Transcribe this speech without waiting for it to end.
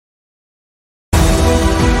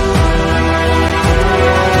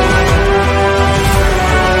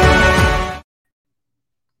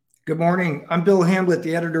Good morning. I'm Bill Hamblett,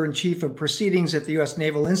 the editor-in-chief of Proceedings at the U.S.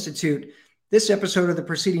 Naval Institute. This episode of the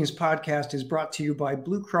Proceedings podcast is brought to you by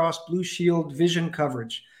Blue Cross Blue Shield Vision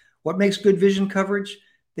Coverage. What makes good vision coverage?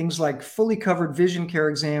 Things like fully covered vision care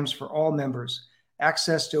exams for all members,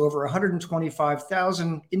 access to over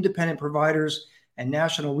 125,000 independent providers and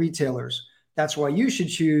national retailers. That's why you should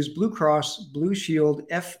choose Blue Cross Blue Shield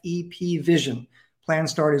FEP Vision.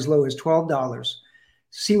 Plans start as low as $12.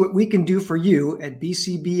 See what we can do for you at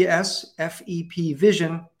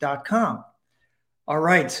bcbsfepvision.com. All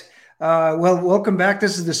right. Welcome back.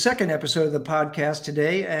 This is the second episode of the podcast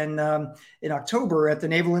today. And in October at the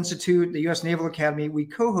Naval Institute, the U.S. Naval Academy, we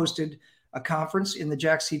co-hosted a conference in the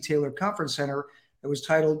Jack C. Taylor Conference Center that was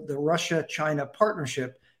titled The Russia-China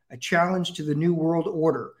Partnership, a Challenge to the New World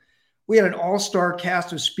Order. We had an all-star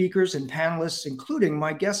cast of speakers and panelists, including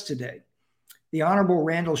my guest today. The Honorable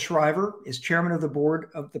Randall Shriver is chairman of the board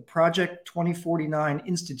of the Project 2049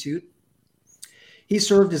 Institute. He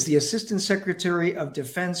served as the Assistant Secretary of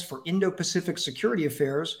Defense for Indo-Pacific Security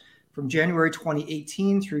Affairs from January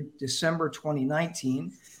 2018 through December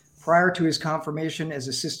 2019. Prior to his confirmation as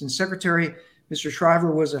Assistant Secretary, Mr.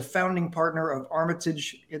 Shriver was a founding partner of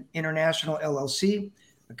Armitage International LLC,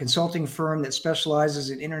 a consulting firm that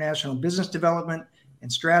specializes in international business development and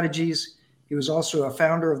strategies. He was also a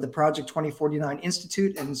founder of the Project 2049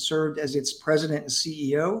 Institute and served as its president and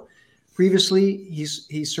CEO. Previously,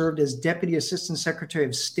 he served as Deputy Assistant Secretary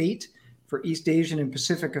of State for East Asian and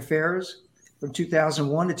Pacific Affairs. From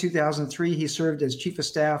 2001 to 2003, he served as Chief of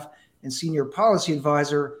Staff and Senior Policy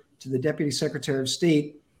Advisor to the Deputy Secretary of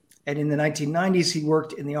State. And in the 1990s, he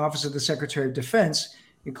worked in the Office of the Secretary of Defense,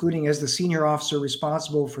 including as the senior officer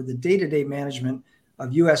responsible for the day-to-day management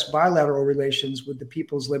of U.S. bilateral relations with the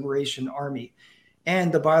People's Liberation Army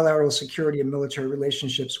and the bilateral security and military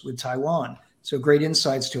relationships with Taiwan. So great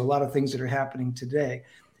insights to a lot of things that are happening today.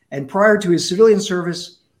 And prior to his civilian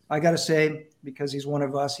service, I got to say, because he's one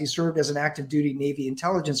of us, he served as an active duty Navy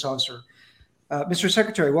intelligence officer. Mr.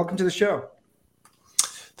 Secretary, welcome to the show.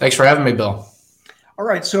 Thanks for having me, Bill. All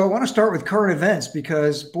right. So I want to start with current events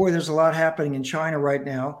because, boy, there's a lot happening in China right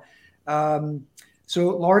now.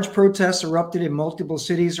 So large protests erupted in multiple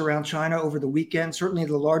cities around China over the weekend, certainly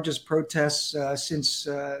the largest protests since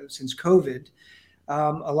COVID.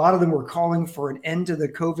 A lot of them were calling for an end to the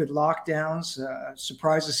COVID lockdowns.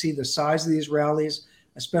 Surprised to see the size of these rallies,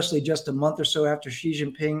 especially just a month or so after Xi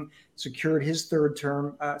Jinping secured his third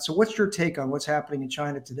term. So what's your take on what's happening in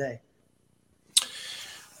China today?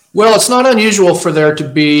 Well, it's not unusual for there to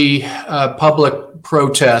be public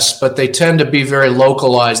protests, but they tend to be very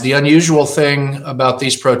localized. The unusual thing about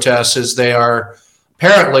these protests is they are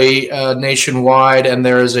apparently nationwide, and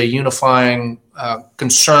there is a unifying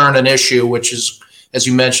concern and issue, which is, as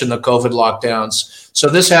you mentioned, the COVID lockdowns. So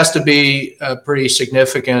this has to be of pretty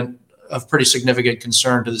significant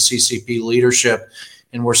concern to the CCP leadership,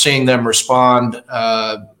 and we're seeing them respond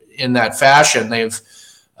in that fashion. They've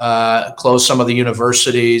closed some of the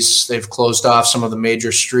universities. They've closed off some of the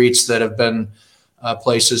major streets that have been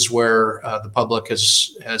places where the public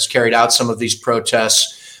has carried out some of these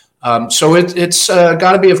protests. So it's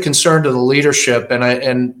got to be of concern to the leadership,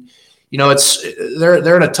 and you know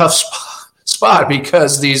they're in a tough spot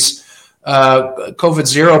because these COVID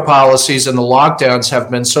zero policies and the lockdowns have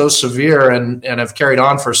been so severe and have carried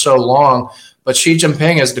on for so long. But Xi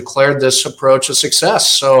Jinping has declared this approach a success.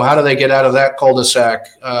 So how do they get out of that cul-de-sac?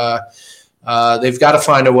 They've got to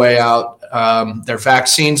find a way out. Their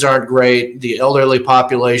vaccines aren't great. The elderly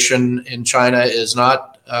population in China is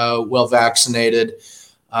not well vaccinated,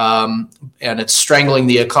 and it's strangling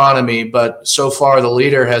the economy. But so far, the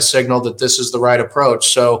leader has signaled that this is the right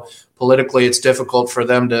approach. So politically, it's difficult for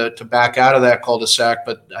them to back out of that cul-de-sac.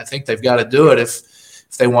 But I think they've got to do it if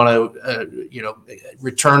they want to,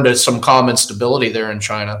 return to some common stability there in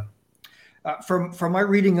China. From my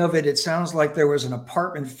reading of it, it sounds like there was an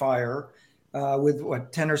apartment fire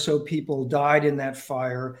with 10 or so people died in that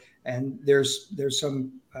fire, and there's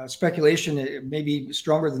some speculation, maybe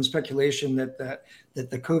stronger than speculation, that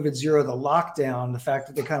the COVID zero, the lockdown, the fact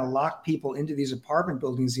that they kind of lock people into these apartment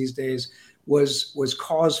buildings these days was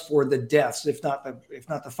cause for the deaths, if not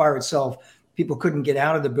the fire itself. People couldn't get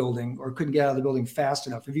out of the building or couldn't get out of the building fast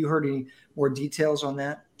enough. Have you heard any more details on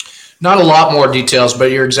that? Not a lot more details,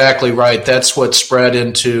 but you're exactly right. That's what spread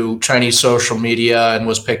into Chinese social media and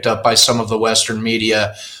was picked up by some of the Western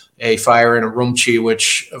media, a fire in Urumqi,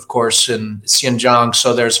 which, of course, in Xinjiang.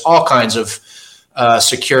 So there's all kinds of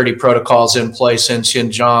security protocols in place in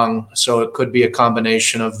Xinjiang. So it could be a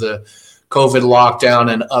combination of the COVID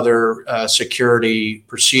lockdown and other security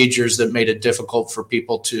procedures that made it difficult for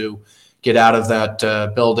people to get out of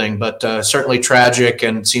that building. But certainly tragic,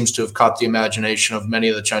 and seems to have caught the imagination of many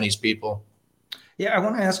of the Chinese people. Yeah, I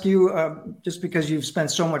want to ask you, just because you've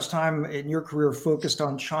spent so much time in your career focused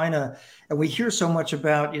on China, and we hear so much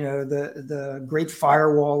about, the great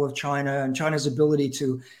firewall of China and China's ability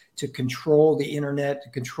to control the internet, to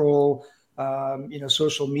control,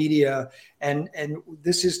 social media, and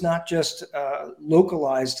this is not just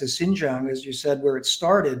localized to Xinjiang, as you said, where it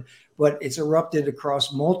started, but it's erupted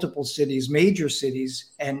across multiple cities, major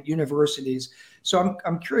cities, and universities. So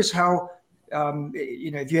I'm curious how.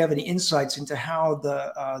 If you have any insights into how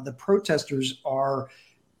the protesters are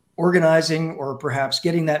organizing or perhaps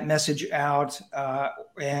getting that message out,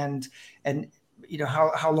 and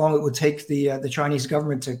how long it would take the Chinese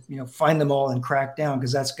government to find them all and crack down,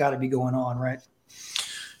 because that's got to be going on, right?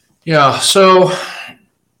 Yeah. So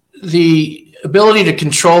the ability to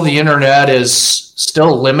control the internet is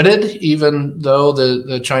still limited, even though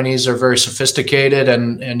the Chinese are very sophisticated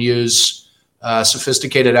and use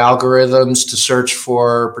sophisticated algorithms to search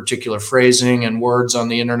for particular phrasing and words on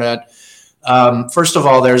the internet. First of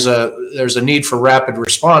all, there's a need for rapid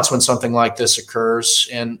response when something like this occurs,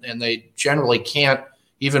 and they generally can't,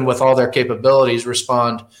 even with all their capabilities,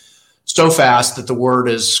 respond so fast that the word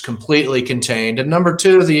is completely contained. And number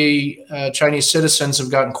two, the Chinese citizens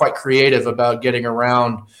have gotten quite creative about getting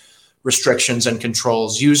around restrictions and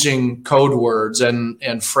controls, using code words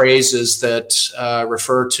and phrases that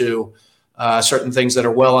refer to certain things that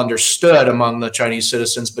are well understood among the Chinese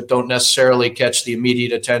citizens, but don't necessarily catch the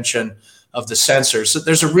immediate attention of the censors. So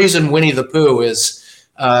there's a reason Winnie the Pooh is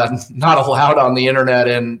not allowed on the internet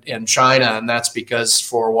in China, and that's because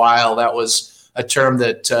for a while that was a term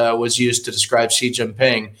that was used to describe Xi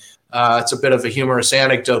Jinping. It's a bit of a humorous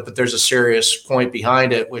anecdote, but there's a serious point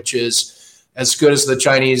behind it, which is, as good as the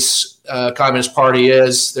Chinese Communist Party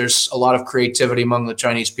is, there's a lot of creativity among the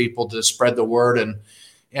Chinese people to spread the word,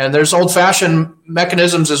 and there's old-fashioned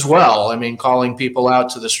mechanisms as well. I mean, calling people out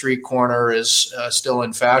to the street corner is still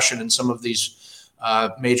in fashion in some of these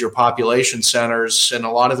major population centers, and a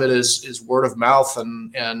lot of it is word of mouth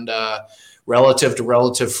and relative to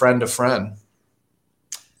relative, friend to friend.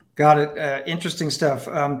 Got it. Interesting stuff.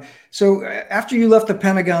 So after you left the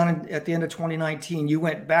Pentagon at the end of 2019, you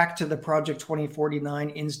went back to the Project 2049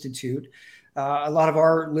 Institute. A lot of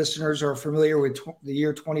our listeners are familiar with the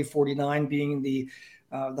year 2049 being the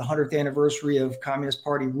 100th anniversary of Communist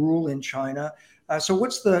Party rule in China. So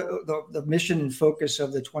what's the mission and focus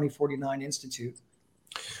of the 2049 Institute?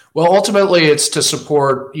 Well, ultimately, it's to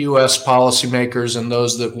support U.S. policymakers and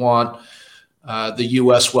those that want the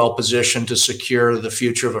U.S. well-positioned to secure the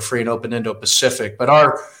future of a free and open Indo-Pacific. But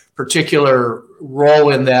our particular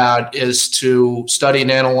role in that is to study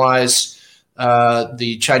and analyze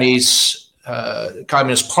the Chinese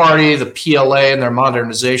Communist Party, the PLA, and their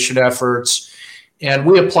modernization efforts. And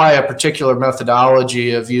we apply a particular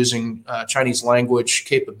methodology of using Chinese language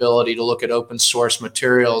capability to look at open source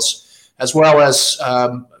materials, as well as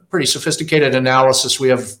pretty sophisticated analysis. We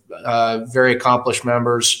have very accomplished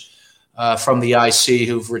members from the IC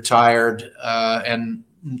who've retired and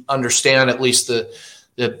understand at least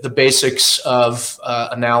the basics of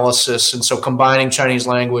analysis. And so combining Chinese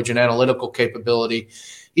language and analytical capability,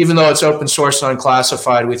 even though it's open source and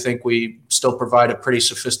unclassified, we think we still provide a pretty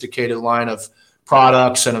sophisticated line of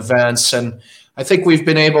products and events. And I think we've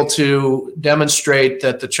been able to demonstrate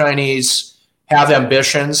that the Chinese have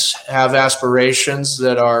ambitions, have aspirations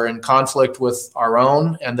that are in conflict with our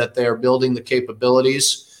own, and that they are building the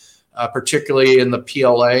capabilities, particularly in the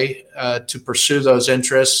PLA, to pursue those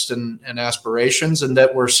interests and aspirations, and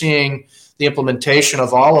that we're seeing the implementation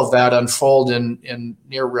of all of that unfold in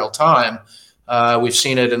near real time. We've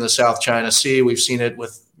seen it in the South China Sea. We've seen it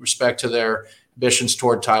with respect to their ambitions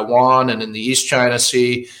toward Taiwan and in the East China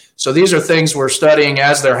Sea. So these are things we're studying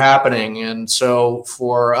as they're happening. And so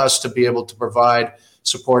for us to be able to provide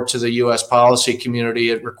support to the U.S. policy community,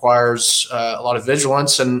 it requires a lot of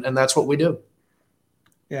vigilance, and that's what we do.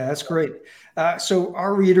 Yeah, that's great. So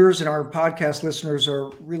our readers and our podcast listeners are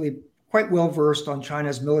really quite well versed on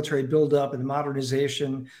China's military buildup and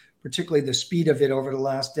modernization, particularly the speed of it over the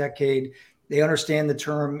last decade. They understand the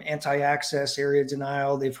term anti-access area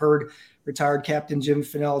denial. They've heard retired Captain Jim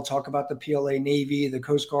Finnell talk about the PLA Navy, the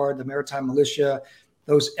Coast Guard, the Maritime Militia,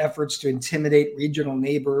 those efforts to intimidate regional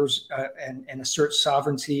neighbors and assert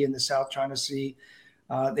sovereignty in the South China Sea.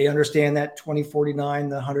 They understand that 2049,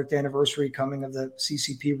 the 100th anniversary coming of the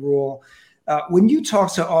CCP rule. When you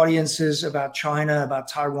talk to audiences about China, about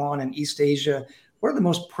Taiwan and East Asia, what are the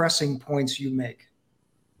most pressing points you make?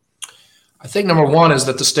 I think number one is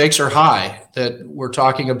that the stakes are high, that we're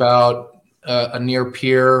talking about a near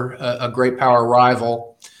peer, a great power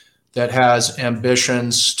rival that has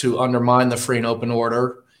ambitions to undermine the free and open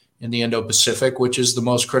order in the Indo-Pacific, which is the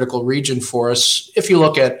most critical region for us. If you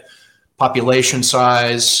look at population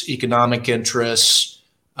size, economic interests,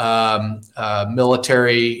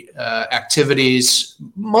 military activities,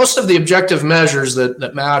 most of the objective measures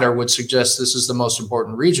that matter would suggest this is the most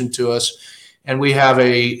important region to us. And we have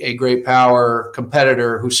a great power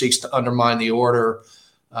competitor who seeks to undermine the order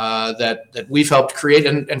that we've helped create,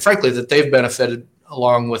 and frankly, that they've benefited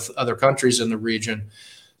along with other countries in the region.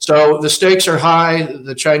 So the stakes are high.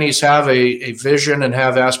 The Chinese have a vision and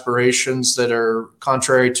have aspirations that are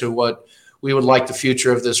contrary to what we would like the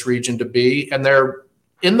future of this region to be. And they're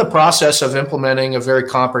in the process of implementing a very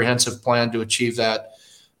comprehensive plan to achieve that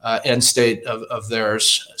end state of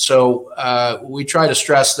theirs. So we try to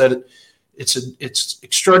stress that it's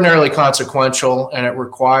extraordinarily consequential, and it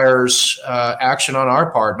requires action on our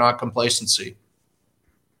part, not complacency.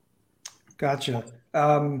 Gotcha.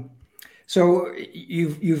 So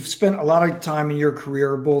you've spent a lot of time in your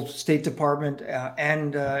career, both State Department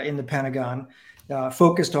and in the Pentagon,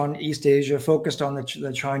 focused on East Asia, focused on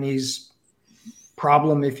the Chinese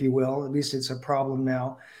problem, if you will. At least it's a problem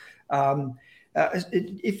now.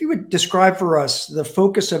 If you would describe for us the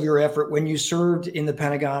focus of your effort when you served in the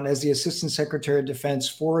Pentagon as the Assistant Secretary of Defense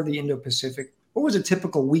for the Indo-Pacific, what was a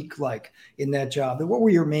typical week like in that job? And what were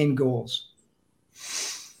your main goals?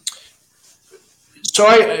 So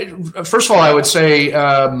first of all, I would say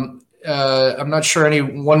I'm not sure any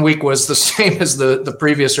one week was the same as the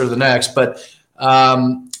previous or the next, but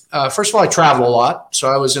first of all, I travel a lot. So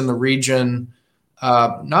I was in the region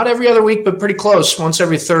not every other week, but pretty close, once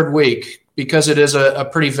every third week, because it is a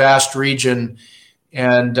pretty vast region,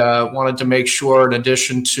 and wanted to make sure, in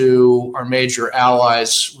addition to our major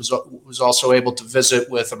allies, was also able to visit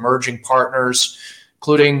with emerging partners,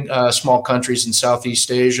 including small countries in Southeast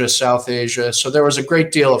Asia, South Asia. So there was a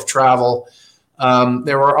great deal of travel.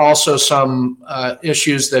 There were also some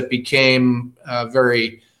issues that became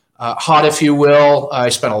very hot, if you will. I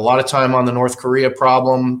spent a lot of time on the North Korea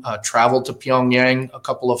problem, traveled to Pyongyang a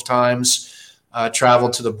couple of times,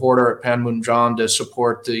 traveled to the border at Panmunjom to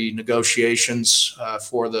support the negotiations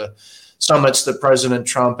for the summits that President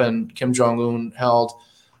Trump and Kim Jong-un held.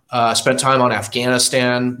 Spent time on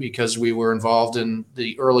Afghanistan because we were involved in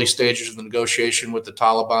the early stages of the negotiation with the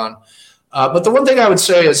Taliban. But the one thing I would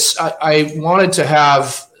say is I wanted to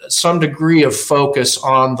have some degree of focus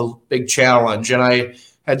on the big challenge. And I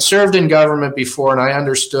had served in government before, and I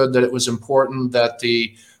understood that it was important that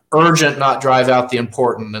the urgent not drive out the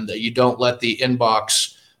important, and that you don't let the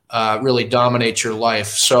inbox really dominate your life.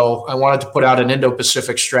 So I wanted to put out an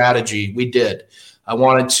Indo-Pacific strategy. We did. I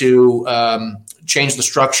wanted to change the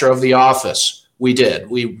structure of the office. We did.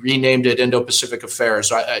 We renamed it Indo-Pacific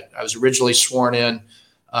Affairs. I was originally sworn in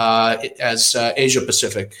as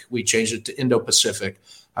Asia-Pacific. We changed it to Indo-Pacific.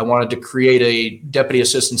 I wanted to create a Deputy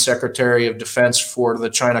Assistant Secretary of Defense for the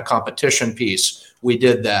China competition piece. We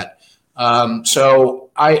did that. So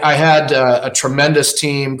I had a tremendous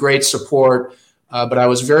team, great support, but I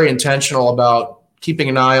was very intentional about keeping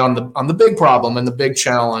an eye on the big problem and the big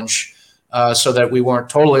challenge, so that we weren't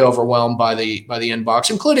totally overwhelmed by the inbox,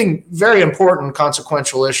 including very important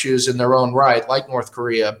consequential issues in their own right, like North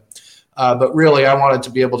Korea. But really, I wanted to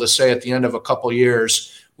be able to say at the end of a couple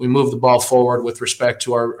years, we moved the ball forward with respect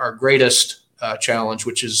to our greatest challenge,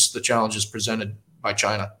 which is the challenges presented by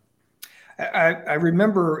China. I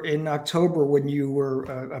remember in October when you were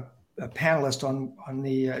a panelist on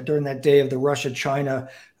the during that day of the Russia-China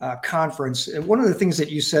conference. One of the things that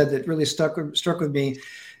you said that really struck with me,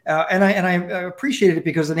 and I appreciated it,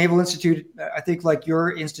 because the Naval Institute, I think, like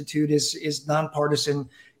your institute, is nonpartisan.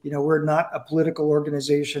 We're not a political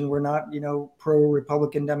organization. We're not,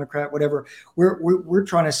 pro-Republican, Democrat, whatever. We're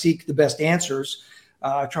trying to seek the best answers,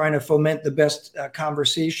 trying to foment the best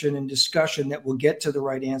conversation and discussion that will get to the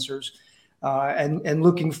right answers, and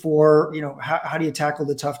looking for, how do you tackle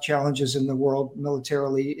the tough challenges in the world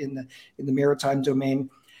militarily in the maritime domain.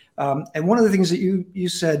 And one of the things that you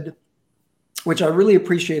said, which I really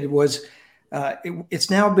appreciated, was it's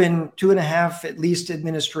now been 2.5 at least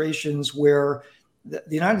administrations where the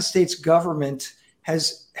United States government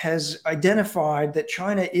has identified that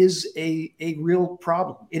China is a real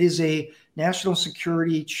problem. It is a national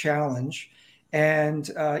security challenge, and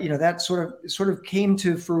that sort of came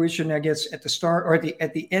to fruition, I guess, at the start or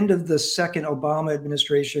at the end of the second Obama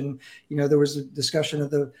administration. There was a discussion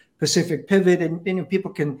of the Pacific pivot, and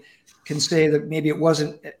people can say that maybe it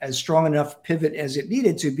wasn't as strong enough pivot as it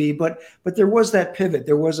needed to be, but there was that pivot.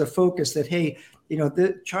 There was a focus that, hey,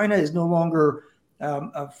 China is no longer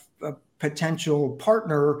a potential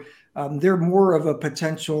partner, they're more of a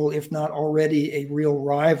potential, if not already a real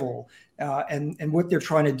rival. And what they're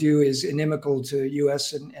trying to do is inimical to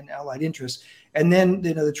U.S. and allied interests. And then,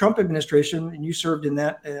 the Trump administration, and you served in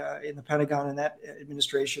that in the Pentagon in that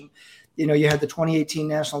administration, you had the 2018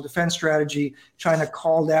 National Defense Strategy. China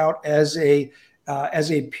called out as a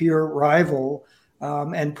peer rival,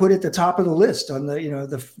 and put at the top of the list on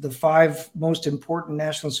the 5 most important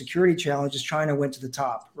national security challenges. China went to the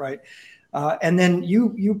top, right? And then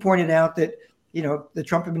you pointed out that the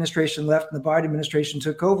Trump administration left and the Biden administration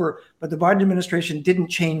took over, but the Biden administration didn't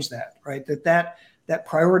change that, right? That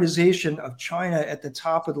prioritization of China at the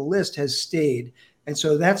top of the list has stayed. And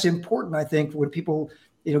so that's important, I think, when people,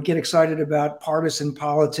 get excited about partisan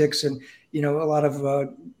politics and, a lot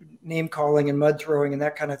of name calling and mud throwing and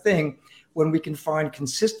that kind of thing. When we can find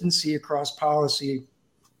consistency across policy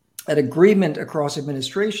and agreement across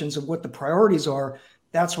administrations of what the priorities are,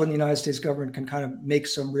 that's when the United States government can kind of make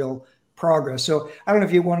some real progress. So I don't know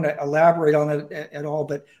if you wanted to elaborate on it at all,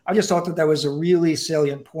 but I just thought that was a really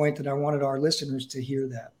salient point, and I wanted our listeners to hear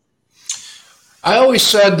that. I always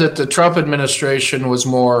said that the Trump administration was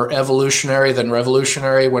more evolutionary than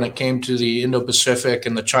revolutionary when it came to the Indo-Pacific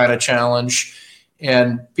and the China challenge.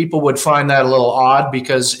 And people would find that a little odd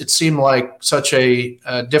because it seemed like such a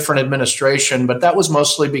different administration, but that was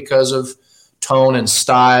mostly because of tone and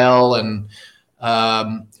style and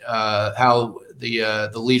how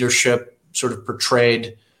the leadership sort of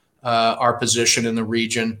portrayed our position in the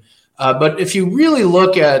region. But if you really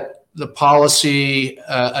look at the policy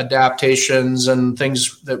adaptations and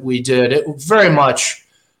things that we did, it very much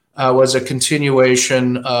was a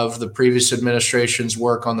continuation of the previous administration's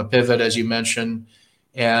work on the pivot, as you mentioned,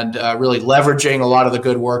 and really leveraging a lot of the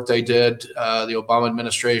good work they did. The Obama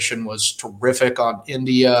administration was terrific on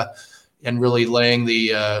India and really laying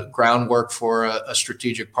the groundwork for a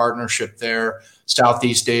strategic partnership there.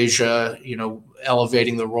 Southeast Asia,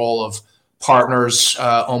 elevating the role of partners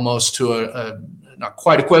almost to a not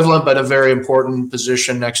quite equivalent, but a very important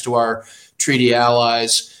position next to our treaty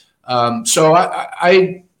allies. So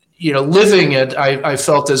I living it, I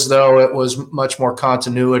felt as though it was much more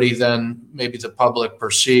continuity than maybe the public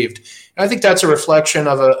perceived. And I think that's a reflection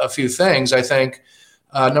of a few things. I think,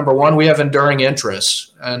 number one, we have enduring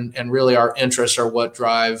interests, and really our interests are what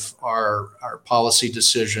drive our policy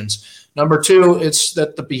decisions. Number two, it's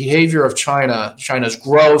that the behavior of China's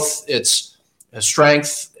growth, its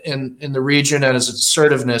strength in the region and its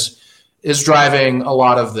assertiveness is driving a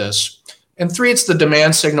lot of this. And three, it's the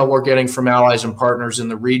demand signal we're getting from allies and partners in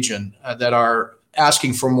the region that are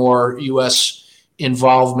asking for more U.S.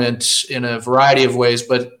 involvement in a variety of ways,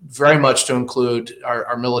 but very much to include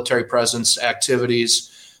our military presence,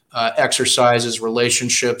 activities, exercises,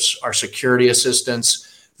 relationships, our security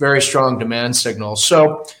assistance, very strong demand signals.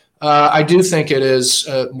 So I do think it is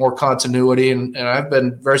more continuity, and I've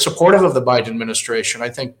been very supportive of the Biden administration. I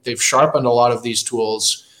think they've sharpened a lot of these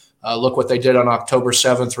tools. Look what they did on October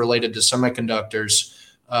 7th related to semiconductors,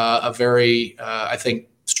 a very, I think,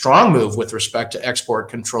 strong move with respect to export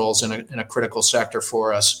controls in a critical sector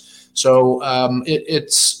for us. So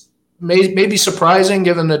it's maybe surprising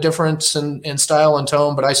given the difference in style and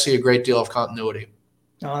tone, but I see a great deal of continuity.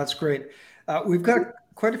 Oh, that's great. We've got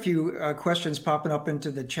quite a few questions popping up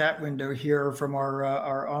into the chat window here from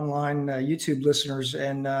our online YouTube listeners.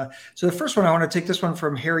 And so the first one, I want to take this one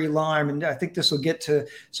from Harry Lime, and I think this will get to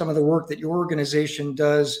some of the work that your organization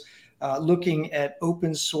does looking at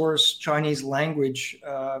open source Chinese language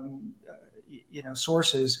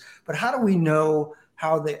sources. But how do we know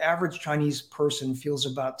how the average Chinese person feels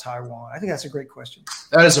about Taiwan? I think that's a great question.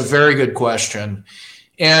 That is a very good question.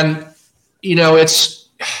 And,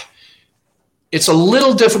 it's a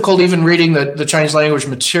little difficult even reading the Chinese language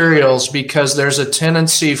materials because there's a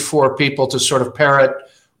tendency for people to sort of parrot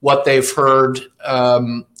what they've heard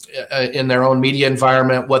in their own media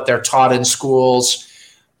environment, what they're taught in schools.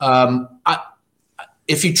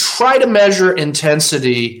 If you try to measure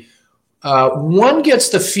intensity, one gets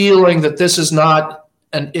the feeling that this is not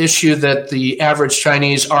an issue that the average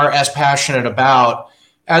Chinese are as passionate about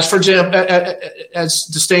as, for example, as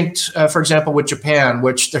distinct, for example, with Japan,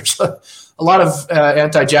 which there's a lot of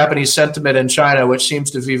anti-Japanese sentiment in China, which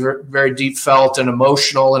seems to be very deep felt and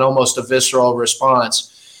emotional and almost a visceral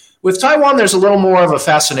response. With Taiwan, there's a little more of a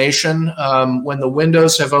fascination. When the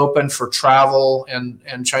windows have opened for travel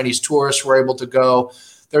and Chinese tourists were able to go,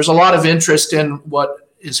 there's a lot of interest in what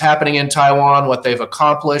is happening in Taiwan, what they've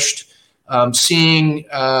accomplished, seeing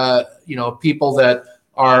people that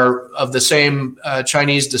are of the same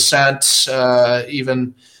Chinese descent,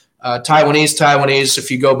 even Taiwanese,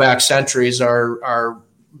 if you go back centuries, are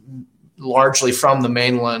largely from the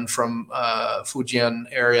mainland, from Fujian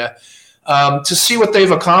area, to see what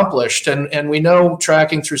they've accomplished. And we know,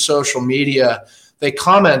 tracking through social media, they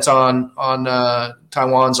comment on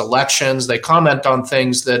Taiwan's elections. They comment on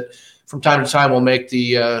things that from time to time will make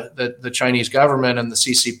the Chinese government and the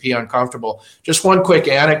CCP uncomfortable. Just one quick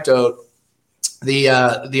anecdote.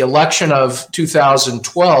 The election of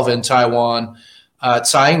 2012 in Taiwan,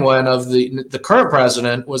 Tsai Ing-wen, of the current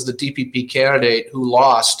president, was the DPP candidate who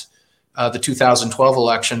lost the 2012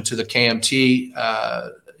 election to the KMT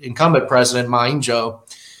incumbent president, Ma Ying-jeou.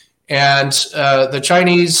 And the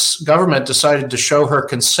Chinese government decided to show her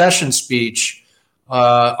concession speech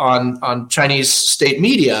on Chinese state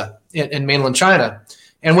media in mainland China.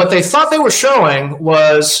 And what they thought they were showing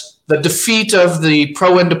was the defeat of the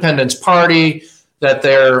pro-independence party, that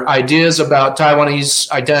their ideas about Taiwanese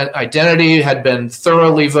identity had been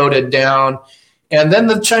thoroughly voted down. And then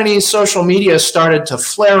the Chinese social media started to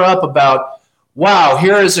flare up about, wow,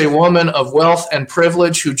 here is a woman of wealth and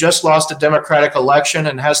privilege who just lost a democratic election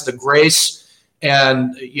and has the grace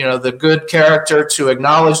and the good character to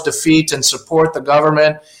acknowledge defeat and support the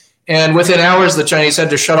government. And within hours, the Chinese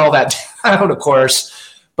had to shut all that down, of course.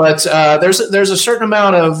 But there's a certain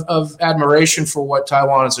amount of admiration for what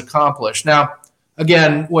Taiwan has accomplished. Now,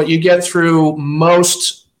 again, what you get through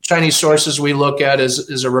most Chinese sources we look at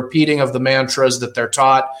is a repeating of the mantras that they're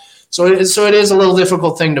taught. So it is a little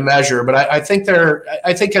difficult thing to measure. But I think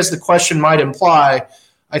as the question might imply,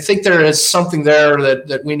 I think there is something there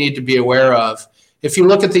that we need to be aware of. If you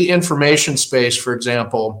look at the information space, for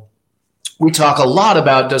example, we talk a lot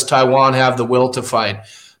about, does Taiwan have the will to fight?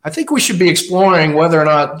 I think we should be exploring whether or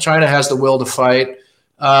not China has the will to fight.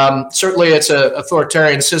 Certainly, it's an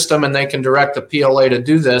authoritarian system, and they can direct the PLA to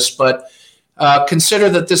do this. But consider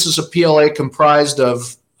that this is a PLA comprised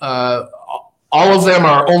of all of them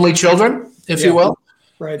are only children, if you will.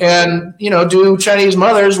 Right. And do Chinese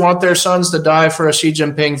mothers want their sons to die for a Xi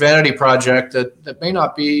Jinping vanity project that may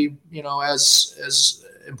not be as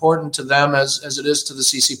important to them as it is to the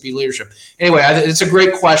CCP leadership? Anyway, it's a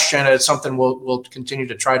great question, and it's something we'll continue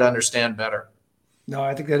to try to understand better. No,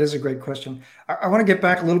 I think that is a great question. I want to get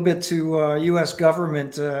back a little bit to U.S.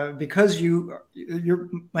 government because you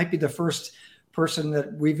might be the first person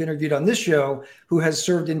that we've interviewed on this show who has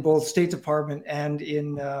served in both State Department and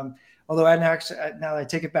in, although now I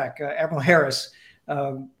take it back, Admiral Harris,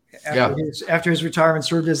 after his retirement,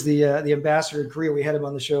 served as the ambassador in Korea. We had him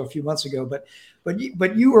on the show a few months ago, but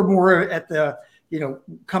you were more at the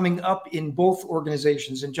coming up in both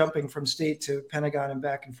organizations and jumping from state to Pentagon and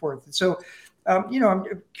back and forth. And so. I'm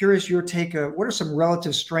curious your take. What are some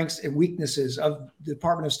relative strengths and weaknesses of the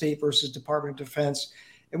Department of State versus Department of Defense?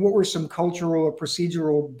 And what were some cultural or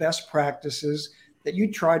procedural best practices that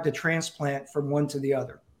you tried to transplant from one to the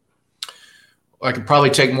other? I could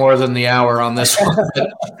probably take more than the hour on this one.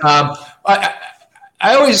 But,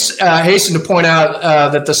 I always hasten to point out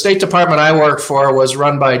that the State Department I worked for was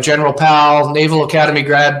run by General Powell, Naval Academy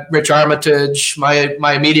grad Rich Armitage.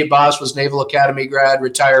 My immediate boss was Naval Academy grad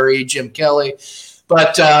retiree Jim Kelly.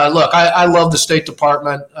 But look, I love the State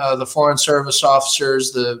Department. The Foreign Service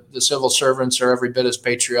officers, the civil servants are every bit as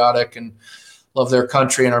patriotic and love their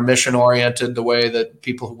country and are mission-oriented the way that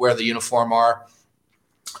people who wear the uniform are.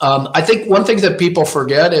 I think one thing that people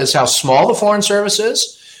forget is how small the Foreign Service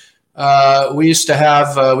is. We used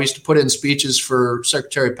to put in speeches for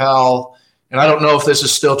Secretary Powell, and I don't know if this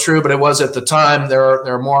is still true, but it was at the time. There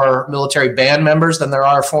are more military band members than there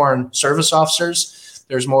are Foreign Service officers.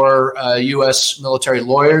 There's more U.S. military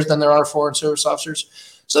lawyers than there are Foreign Service officers.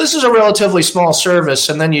 So this is a relatively small service,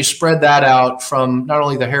 and then you spread that out from not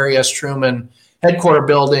only the Harry S. Truman headquarters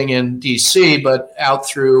building in D.C., but out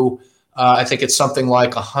through, I think it's something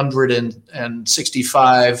like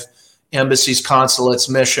 165 embassies, consulates,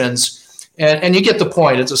 missions, and you get the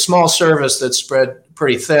point. It's a small service that's spread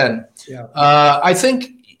pretty thin. Yeah. I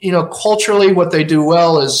think culturally, what they do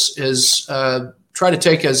well is try to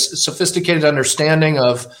take as sophisticated understanding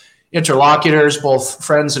of interlocutors, both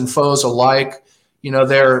friends and foes alike.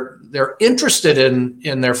 They're interested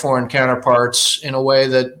in their foreign counterparts in a way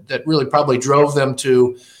that really probably drove them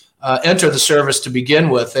to enter the service to begin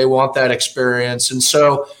with. They want that experience, and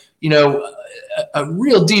so a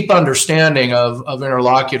real deep understanding of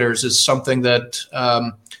interlocutors is something that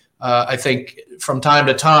I think from time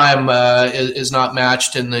to time is not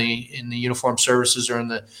matched in the uniformed services or in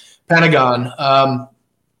the Pentagon.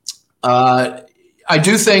 I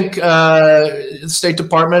do think the State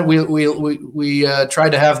Department, we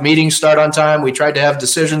tried to have meetings start on time. We tried to have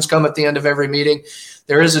decisions come at the end of every meeting.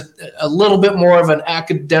 There is a little bit more of an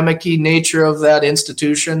academic-y nature of that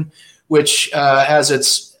institution, which has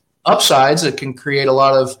its upsides. It can create a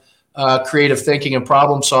lot of creative thinking and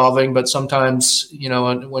problem solving. But sometimes,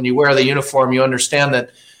 when you wear the uniform, you understand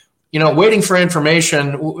that, waiting for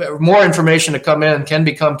more information to come in can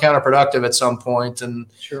become counterproductive at some point. And,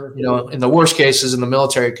 sure. In the worst cases in the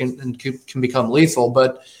military can become lethal.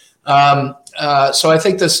 But so I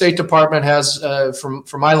think the State Department has,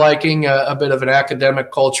 for my liking, a bit of an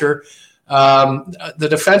academic culture. The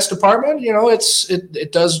Defense Department,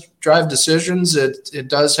 it does drive decisions. It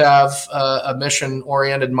does have a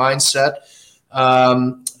mission-oriented mindset.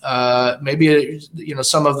 Maybe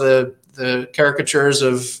some of the caricatures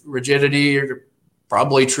of rigidity are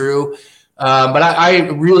probably true, but I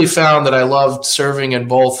really found that I loved serving in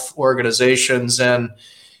both organizations. And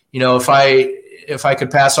if I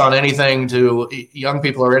could pass on anything to young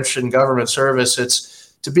people who are interested in government service, it's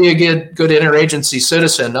to be a good interagency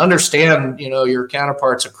citizen, understand, your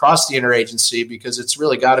counterparts across the interagency, because it's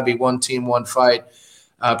really got to be one team, one fight,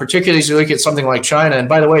 particularly as you look at something like China. And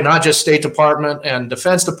by the way, not just State Department and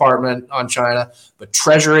Defense Department on China, but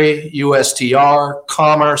Treasury, USTR,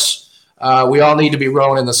 Commerce. We all need to be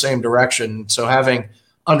rowing in the same direction. So having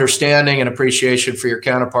understanding and appreciation for your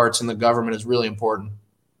counterparts in the government is really important.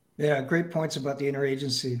 Yeah, great points about the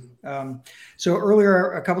interagency. So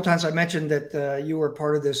earlier, a couple times I mentioned that you were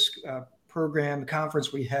part of this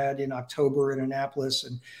conference we had in October in Annapolis.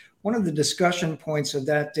 And one of the discussion points of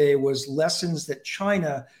that day was lessons that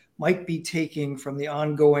China might be taking from the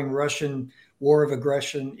ongoing Russian war of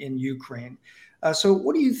aggression in Ukraine. So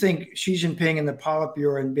what do you think Xi Jinping and the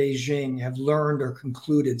Politburo in Beijing have learned or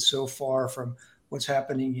concluded so far from what's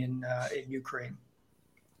happening in Ukraine?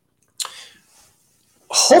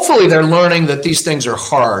 Hopefully they're learning that these things are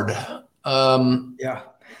hard. Yeah.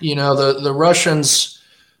 The Russians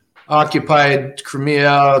occupied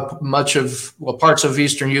Crimea, parts of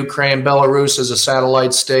eastern Ukraine, Belarus as a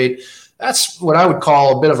satellite state. That's what I would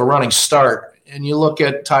call a bit of a running start. And you look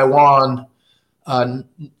at Taiwan,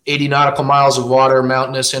 80 nautical miles of water,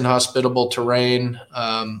 mountainous, inhospitable terrain,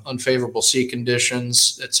 unfavorable sea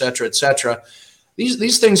conditions, et cetera, et cetera.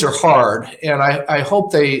 These things are hard, and I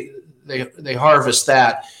hope they harvest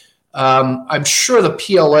that. I'm sure the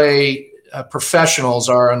PLA professionals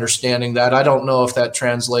are understanding that. I don't know if that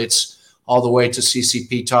translates all the way to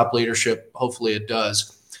CCP top leadership. Hopefully it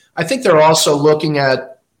does. I think they're also looking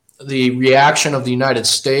at the reaction of the United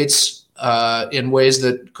States in ways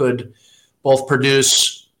that could both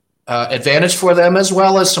produce advantage for them as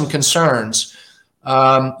well as some concerns.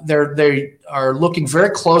 They are looking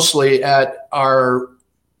very closely at our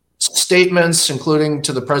statements, including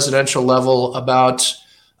to the presidential level, about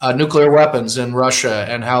nuclear weapons in Russia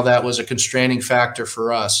and how that was a constraining factor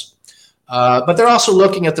for us. But they're also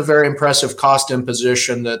looking at the very impressive cost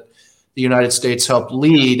imposition that the United States helped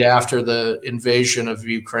lead after the invasion of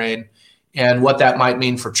Ukraine and what that might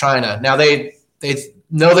mean for China. Now, they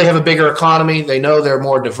know they have a bigger economy. They know they're a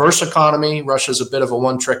more diverse economy. Russia's a bit of a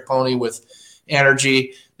one-trick pony with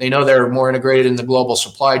energy. They know they're more integrated in the global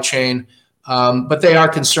supply chain. But they are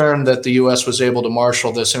concerned that the U.S. was able to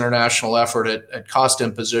marshal this international effort at cost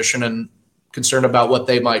imposition, and concerned about what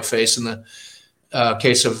they might face in the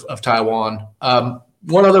case of Taiwan.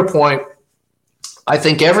 One other point, I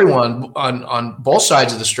think everyone on both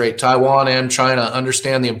sides of the strait, Taiwan and China,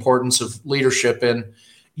 understand the importance of leadership in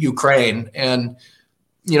Ukraine. And,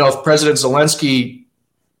 if President Zelensky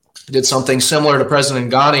did something similar to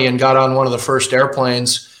President Ghani and got on one of the first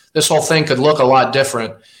airplanes, this whole thing could look a lot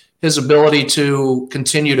different. His ability to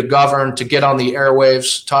continue to govern, to get on the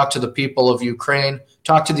airwaves, talk to the people of Ukraine,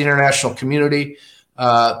 talk to the international community,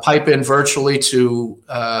 pipe in virtually to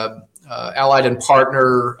allied and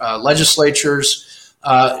partner legislatures,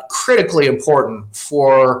 critically important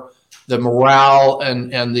for the morale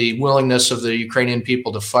and the willingness of the Ukrainian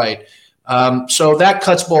people to fight. So that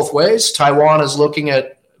cuts both ways. Taiwan is looking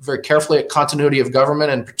very carefully at continuity of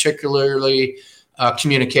government, and particularly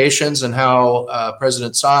communications, and how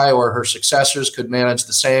President Tsai or her successors could manage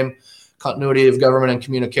the same continuity of government and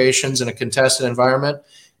communications in a contested environment.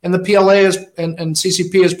 And the PLA and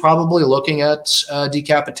CCP is probably looking at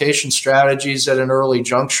decapitation strategies at an early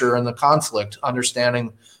juncture in the conflict,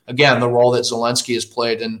 understanding, again, the role that Zelensky has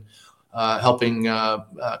played in helping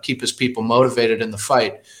keep his people motivated in the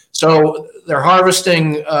fight. So they're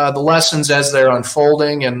harvesting the lessons as they're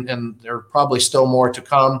unfolding, and there are probably still more to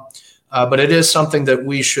come. But it is something that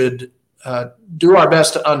we should do our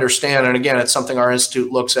best to understand. And again, it's something our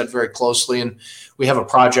institute looks at very closely. And we have a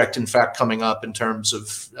project, in fact, coming up in terms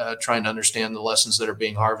of trying to understand the lessons that are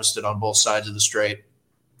being harvested on both sides of the strait.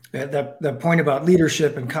 That point about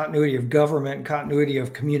leadership and continuity of government and continuity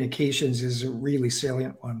of communications is a really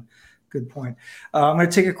salient one. Good point. I'm going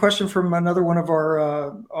to take a question from another one of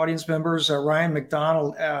our audience members, Ryan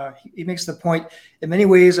McDonald. He makes the point, in many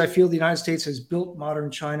ways, I feel the United States has built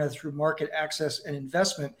modern China through market access and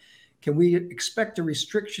investment. Can we expect a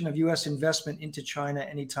restriction of U.S. investment into China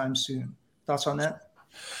anytime soon? Thoughts on that?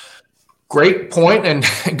 Great point and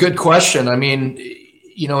good question. I mean,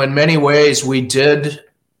 in many ways, we did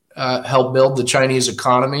help build the Chinese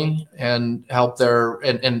economy and help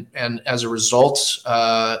and as a result,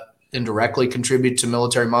 indirectly contribute to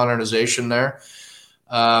military modernization there.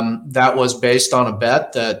 That was based on a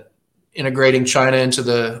bet that integrating China into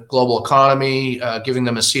the global economy, giving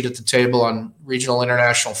them a seat at the table on regional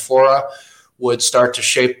international fora, would start to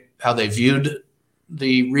shape how they viewed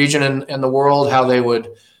the region and the world, how they would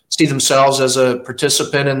see themselves as a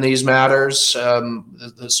participant in these matters,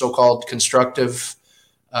 the so-called constructive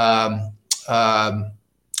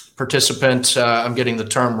participant. I'm getting the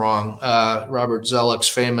term wrong. Robert Zellick's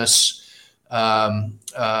famous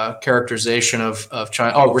characterization of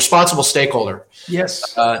China. Oh, responsible stakeholder.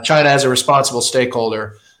 Yes. China as a responsible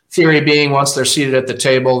stakeholder. Theory being, once they're seated at the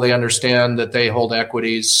table, they understand that they hold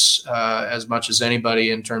equities as much as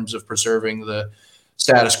anybody in terms of preserving the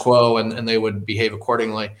status quo, and they would behave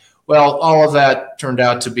accordingly. Well, all of that turned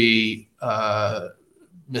out to be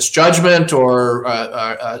misjudgment or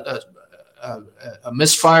a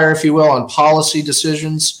misfire, if you will, on policy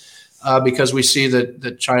decisions, because we see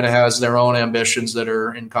that China has their own ambitions that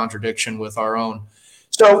are in contradiction with our own.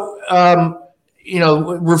 So,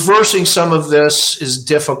 reversing some of this is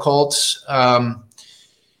difficult.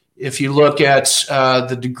 If you look at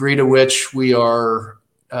the degree to which we are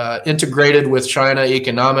integrated with China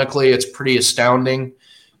economically, it's pretty astounding.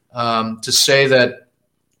 To say that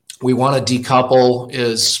we want to decouple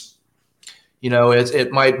is,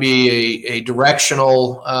 it might be a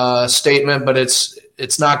directional statement, but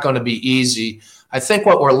it's not going to be easy. I think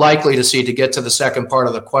what we're likely to see, to get to the second part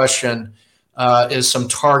of the question, is some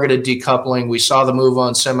targeted decoupling. We saw the move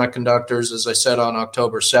on semiconductors, as I said, on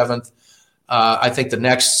October 7th. I think the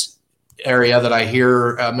next area that I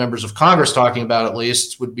hear members of Congress talking about, at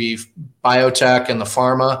least, would be biotech and the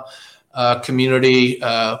pharma community.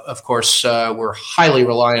 Of course, we're highly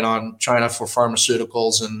reliant on China for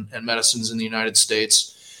pharmaceuticals and medicines in the United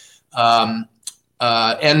States.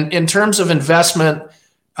 And in terms of investment,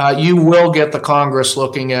 you will get the Congress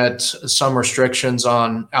looking at some restrictions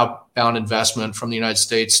on outbound investment from the United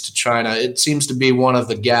States to China. It seems to be one of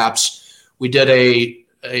the gaps. We did a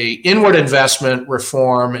inward investment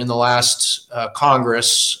reform in the last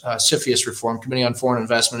Congress, CFIUS reform, Committee on Foreign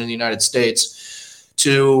Investment in the United States,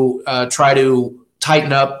 to try to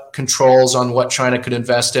tighten up controls on what China could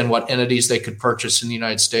invest in, what entities they could purchase in the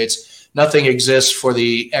United States. Nothing exists for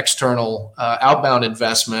the external outbound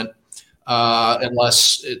investment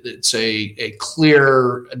unless it's a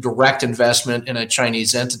clear direct investment in a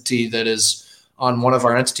Chinese entity that is on one of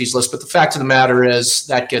our entities list. But the fact of the matter is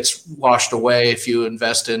that gets washed away if you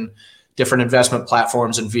invest in different investment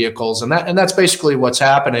platforms and vehicles. And that's basically what's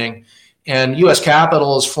happening. And U.S.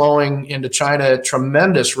 capital is flowing into China at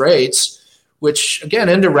tremendous rates, which, again,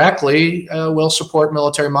 indirectly will support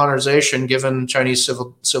military modernization given Chinese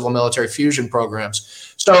civil military fusion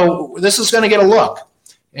programs. So this is going to get a look.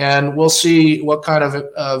 And we'll see what kind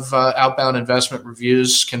of outbound investment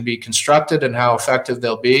reviews can be constructed and how effective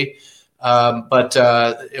they'll be. But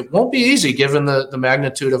it won't be easy given the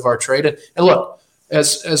magnitude of our trade. And look,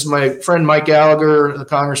 as my friend Mike Gallagher, the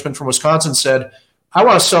congressman from Wisconsin, said, I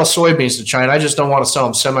want to sell soybeans to China. I just don't want to sell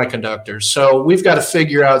them semiconductors. So we've got to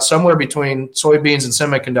figure out somewhere between soybeans and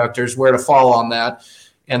semiconductors where to fall on that.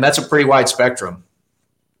 And that's a pretty wide spectrum.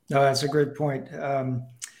 No, that's a great point.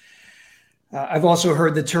 I've also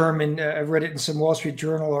heard the term, and I've read it in some Wall Street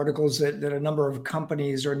Journal articles, that a number of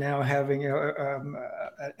companies are now having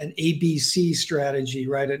an ABC strategy,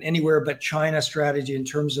 right? An anywhere but China strategy in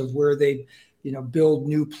terms of where they, build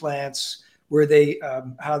new plants, where they,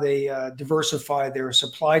 how they diversify their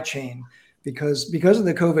supply chain, because of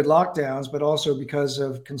the COVID lockdowns, but also because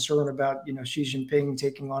of concern about, Xi Jinping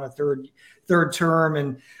taking on a third term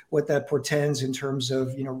and what that portends in terms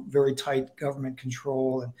of, very tight government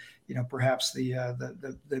control and, perhaps the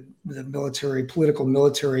political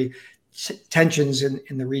military tensions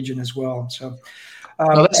in the region as well. So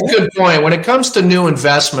that's a good point. When it comes to new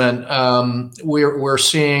investment, we're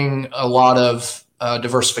seeing a lot of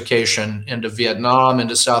diversification into Vietnam,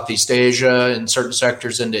 into Southeast Asia, in certain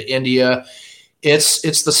sectors into India.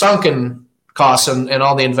 It's the sunken costs and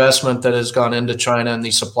all the investment that has gone into China and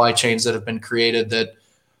the supply chains that have been created that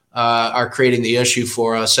are creating the issue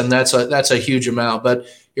for us, and that's a huge amount. But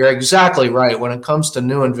you're exactly right. When it comes to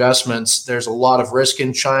new investments, there's a lot of risk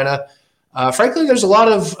in China. Frankly, there's a lot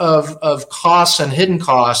of costs and hidden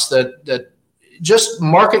costs that just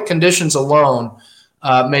market conditions alone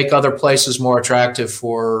make other places more attractive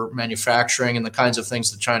for manufacturing and the kinds of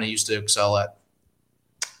things that China used to excel at.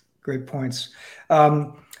 Great points.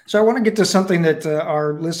 So I want to get to something that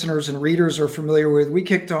our listeners and readers are familiar with. We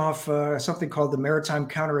kicked off something called the Maritime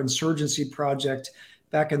Counterinsurgency Project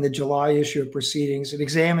back in the July issue of Proceedings. It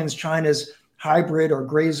examines China's hybrid or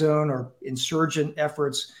gray zone or insurgent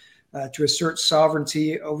efforts to assert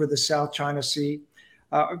sovereignty over the South China Sea.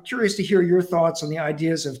 I'm curious to hear your thoughts on the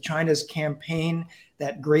ideas of China's campaign,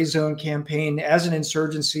 that gray zone campaign, as an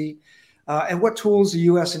insurgency, and what tools the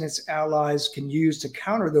U.S. and its allies can use to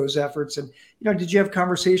counter those efforts. And, did you have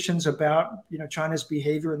conversations about, China's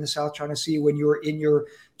behavior in the South China Sea when you were in your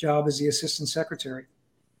job as the Assistant Secretary?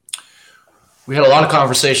 We had a lot of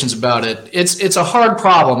conversations about it. It's a hard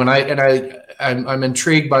problem, and I'm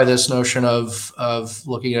intrigued by this notion of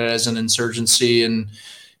looking at it as an insurgency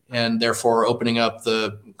and therefore opening up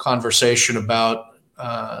the conversation about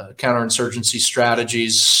counterinsurgency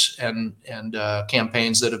strategies and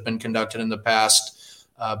campaigns that have been conducted in the past,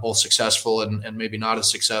 both successful and maybe not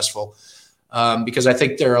as successful, because I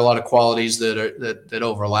think there are a lot of qualities that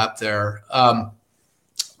overlap there.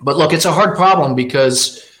 But look, it's a hard problem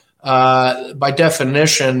because by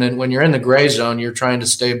definition, and when you're in the gray zone, you're trying to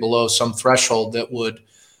stay below some threshold that would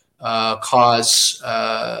cause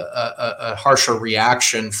a harsher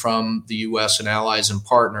reaction from the U.S. and allies and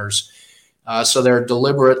partners. So they're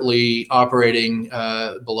deliberately operating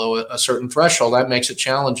below a certain threshold. That makes it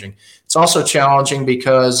challenging. It's also challenging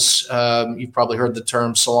because you've probably heard the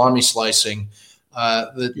term salami slicing. Yes.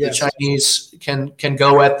 The Chinese can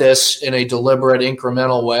go at this in a deliberate,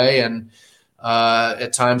 incremental way and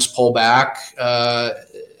at times pull back.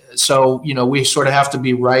 So, we sort of have to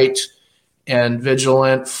be right and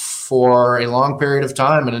vigilant for a long period of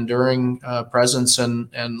time, an enduring presence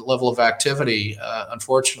and level of activity,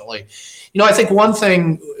 unfortunately. I think one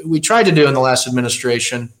thing we tried to do in the last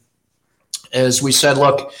administration is we said,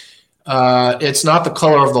 look, it's not the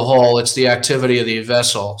color of the hull, it's the activity of the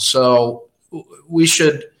vessel. So we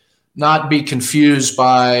should not be confused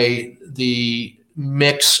by the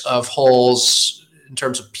mix of hulls in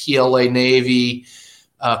terms of PLA Navy,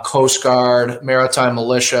 Coast Guard, maritime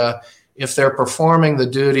militia. If they're performing the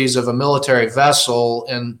duties of a military vessel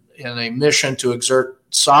in a mission to exert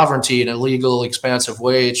sovereignty in a legal, expansive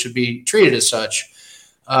way, it should be treated as such.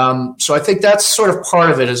 So I think that's sort of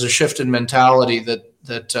part of it, is a shift in mentality that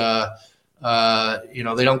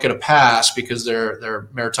they don't get a pass because they're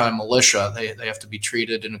maritime militia. They have to be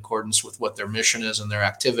treated in accordance with what their mission is and their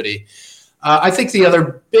activity. I think the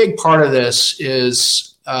other big part of this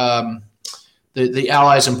is the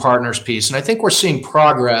allies and partners piece, and I think we're seeing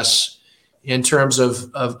progress in terms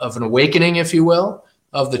of an awakening, if you will,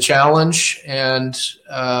 of the challenge and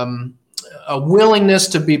a willingness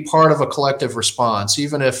to be part of a collective response,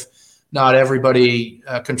 even if not everybody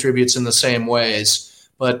contributes in the same ways.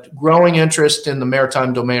 But growing interest in the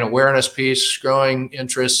maritime domain awareness piece, growing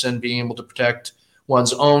interest in being able to protect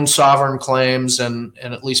one's own sovereign claims and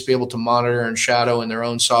at least be able to monitor and shadow in their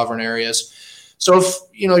own sovereign areas. So if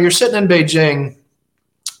you're sitting in Beijing,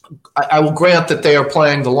 I will grant that they are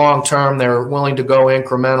playing the long term. They're willing to go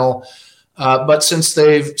incremental. But since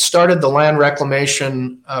they've started the land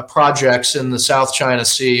reclamation projects in the South China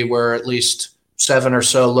Sea, where at least 7 or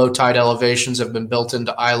so low tide elevations have been built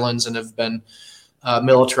into islands and have been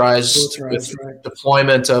militarized with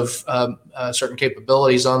deployment of certain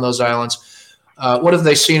capabilities on those islands, what have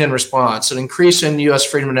they seen in response? An increase in U.S.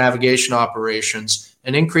 freedom of navigation operations,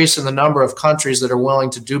 an increase in the number of countries that are willing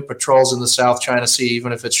to do patrols in the South China Sea,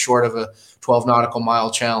 even if it's short of a 12 nautical mile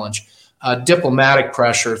challenge. Diplomatic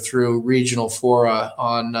pressure through regional fora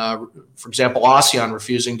on, for example, ASEAN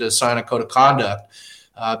refusing to sign a code of conduct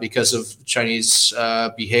because of Chinese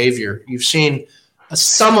behavior. You've seen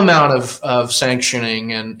some amount of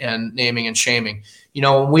sanctioning and naming and shaming.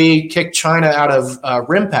 When we kicked China out of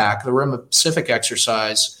RIMPAC, the Rim-Pacific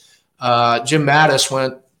exercise, Jim Mattis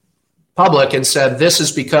went public and said this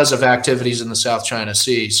is because of activities in the South China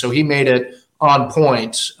Sea. So he made it on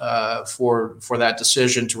point for that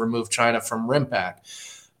decision to remove China from RIMPAC.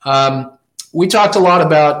 We talked a lot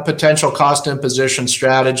about potential cost imposition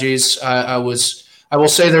strategies. I will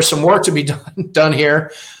say there's some work to be done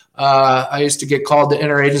here. I used to get called to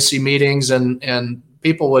interagency meetings and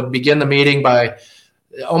people would begin the meeting by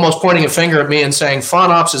almost pointing a finger at me and saying,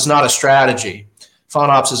 FONOPS is not a strategy.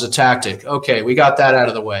 FONOPS is a tactic. Okay, we got that out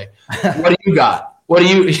of the way. What do you got? What do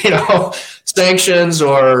you sanctions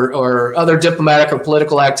or other diplomatic or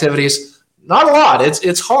political activities? Not a lot.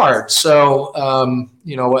 It's hard. So,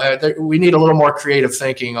 we need a little more creative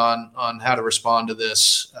thinking on how to respond to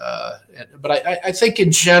this. But I think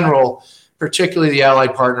in general, particularly the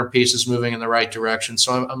allied partner piece is moving in the right direction.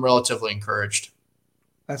 So I'm relatively encouraged.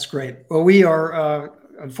 That's great. Well, we are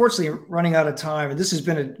unfortunately running out of time, and this has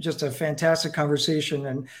been just a fantastic conversation,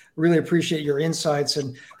 and really appreciate your insights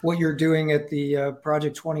and what you're doing at the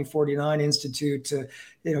Project 2049 Institute to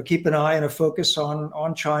keep an eye and a focus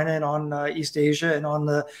on China and on East Asia and on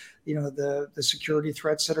the security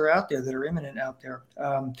threats that are out there, that are imminent out there.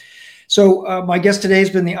 So my guest today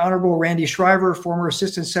has been the Honorable Randy Shriver, former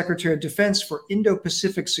Assistant Secretary of Defense for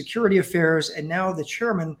Indo-Pacific Security Affairs, and now the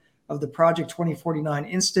chairman of the Project 2049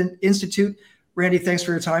 Institute. Randy, thanks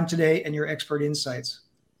for your time today and your expert insights.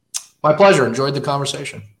 My pleasure. Enjoyed the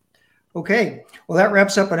conversation. Okay. Well, that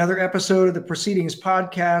wraps up another episode of the Proceedings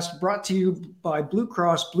podcast, brought to you by Blue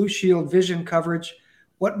Cross Blue Shield Vision Coverage.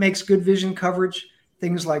 What makes good vision coverage?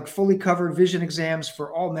 Things like fully covered vision exams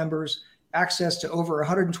for all members, access to over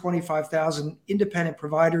 125,000 independent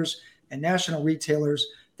providers and national retailers.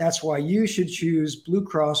 That's why you should choose Blue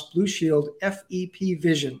Cross Blue Shield FEP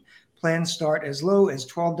Vision. Plans start as low as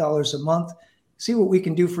 $12 a month. See what we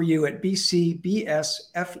can do for you at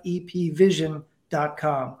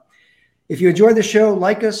bcbsfepvision.com. If you enjoyed the show,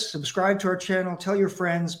 like us, subscribe to our channel, tell your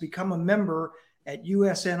friends, become a member at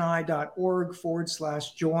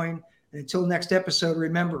usni.org/join. And until next episode,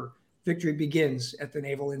 remember, victory begins at the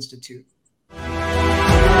Naval Institute.